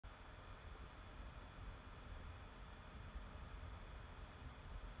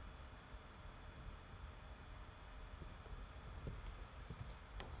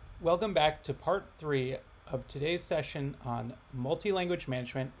Welcome back to part 3 of today's session on multi-language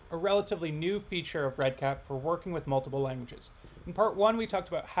management, a relatively new feature of REDCap for working with multiple languages. In part 1, we talked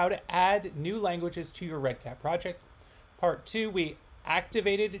about how to add new languages to your REDCap project. Part 2, we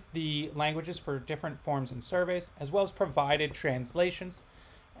activated the languages for different forms and surveys, as well as provided translations.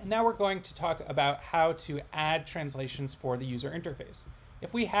 And now we're going to talk about how to add translations for the user interface.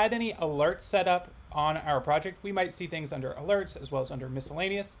 If we had any alerts set up on our project, we might see things under alerts as well as under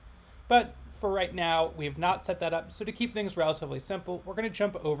miscellaneous. But for right now, we have not set that up. So to keep things relatively simple, we're going to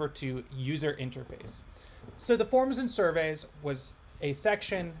jump over to user interface. So the forms and surveys was a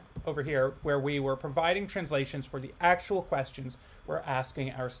section over here where we were providing translations for the actual questions we're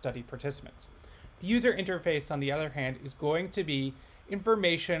asking our study participants. The user interface, on the other hand, is going to be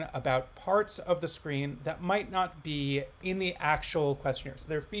information about parts of the screen that might not be in the actual questionnaire. So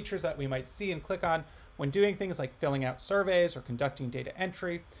there are features that we might see and click on when doing things like filling out surveys or conducting data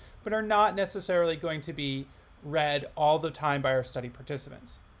entry, but are not necessarily going to be read all the time by our study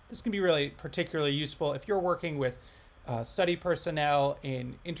participants. This can be really particularly useful if you're working with study personnel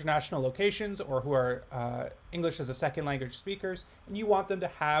in international locations or who are English as a second language speakers, and you want them to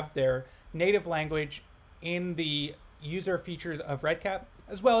have their native language in the user features of REDCap,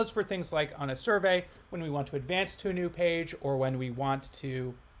 as well as for things like on a survey when we want to advance to a new page or when we want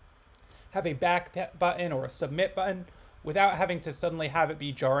to have a back button or a submit button without having to suddenly have it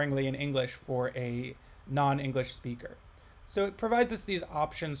be jarringly in English for a non-English speaker. So it provides us these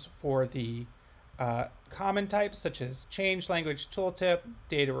options for the common types such as change language tooltip,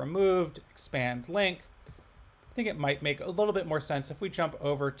 data removed, expand link. I think it might make a little bit more sense if we jump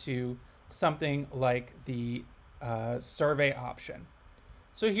over to something like the survey option.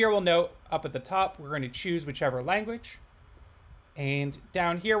 So here we'll note up at the top, we're going to choose whichever language. And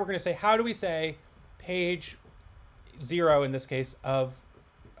down here, we're going to say, how do we say page 0 in this case of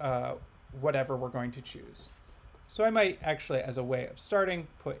whatever we're going to choose. So I might actually, as a way of starting,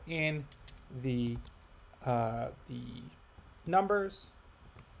 put in the numbers.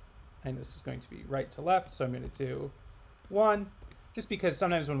 And this is going to be right to left. So I'm going to do 1, just because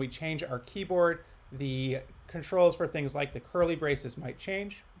sometimes when we change our keyboard, the controls for things like the curly braces might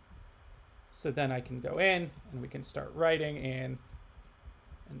change. So then I can go in and we can start writing in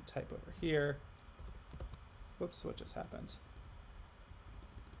and type over here. Whoops, what just happened?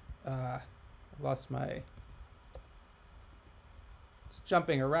 I lost my... It's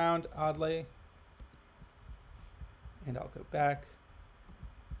jumping around oddly. And I'll go back.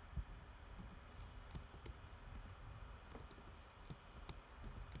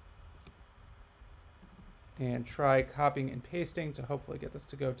 And try copying and pasting to hopefully get this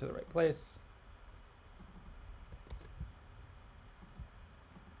to go to the right place.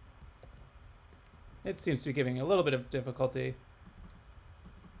 It seems to be giving a little bit of difficulty,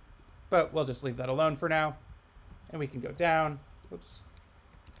 but we'll just leave that alone for now. And we can go down, whoops,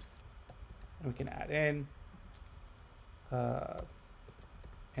 and we can add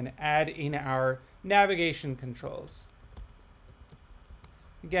in, our navigation controls.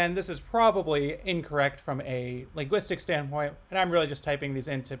 Again, this is probably incorrect from a linguistic standpoint, and I'm really just typing these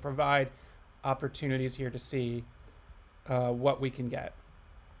in to provide opportunities here to see what we can get.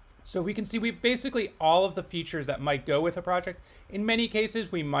 So we can see we've basically all of the features that might go with a project. In many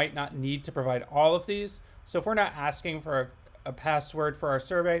cases, we might not need to provide all of these. So if we're not asking for a password for our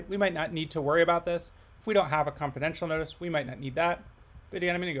survey, we might not need to worry about this. If we don't have a confidential notice, we might not need that. But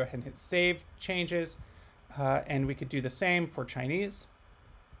again, I'm going to go ahead and hit Save Changes, and we could do the same for Chinese.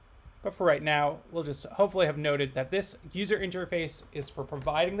 But for right now, we'll just hopefully have noted that this user interface is for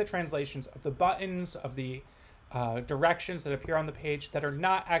providing the translations of the buttons, of the directions that appear on the page that are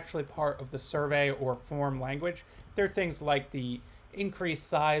not actually part of the survey or form language. They're things like the increase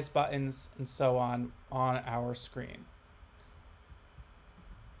size buttons and so on our screen.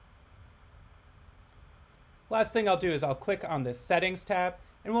 Last thing I'll do is I'll click on the Settings tab,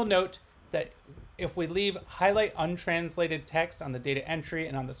 and we'll note that if we leave highlight untranslated text on the data entry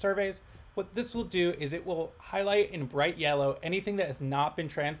and on the surveys, what this will do is it will highlight in bright yellow anything that has not been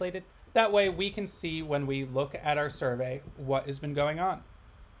translated. That way we can see when we look at our survey what has been going on.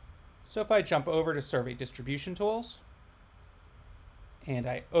 So if I jump over to Survey Distribution Tools and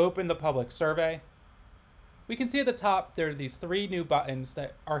I open the public survey, we can see at the top there are these 3 new buttons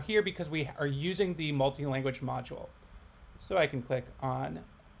that are here because we are using the multi-language module. So I can click on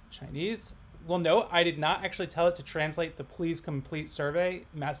Chinese. We'll note I did not actually tell it to translate the please complete survey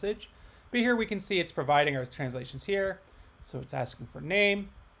message, but here we can see it's providing our translations here. So it's asking for name,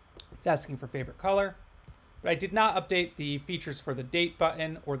 it's asking for favorite color, but I did not update the features for the date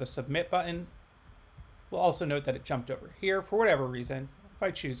button or the submit button. We'll also note that it jumped over here for whatever reason. if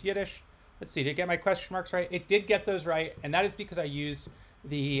I choose Yiddish, let's see, did it get my question marks right? It did get those right, and that is because I used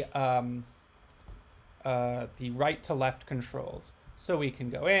the right to left controls. So we can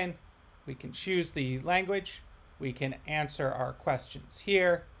go in, we can choose the language, we can answer our questions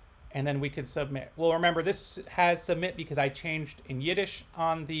here, and then we can submit. Well, remember, this has submit because I changed in Yiddish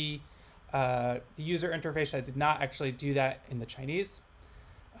on the user interface. I did not actually do that in the Chinese.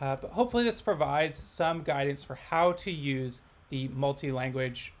 But hopefully this provides some guidance for how to use the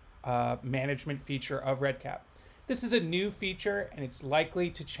multi-language management feature of REDCap. This is a new feature and it's likely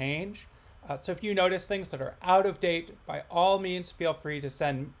to change. So if you notice things that are out of date, by all means, feel free to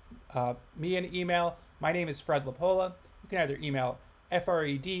send me an email. My name is Fred Lapolla. You can either email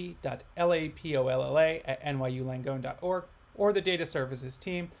fred.lapolla@nyulangone.org or the data services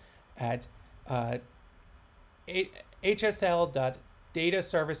team at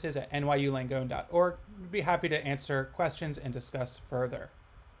hsl.dataservices@nyulangone.org. We'd be happy to answer questions and discuss further.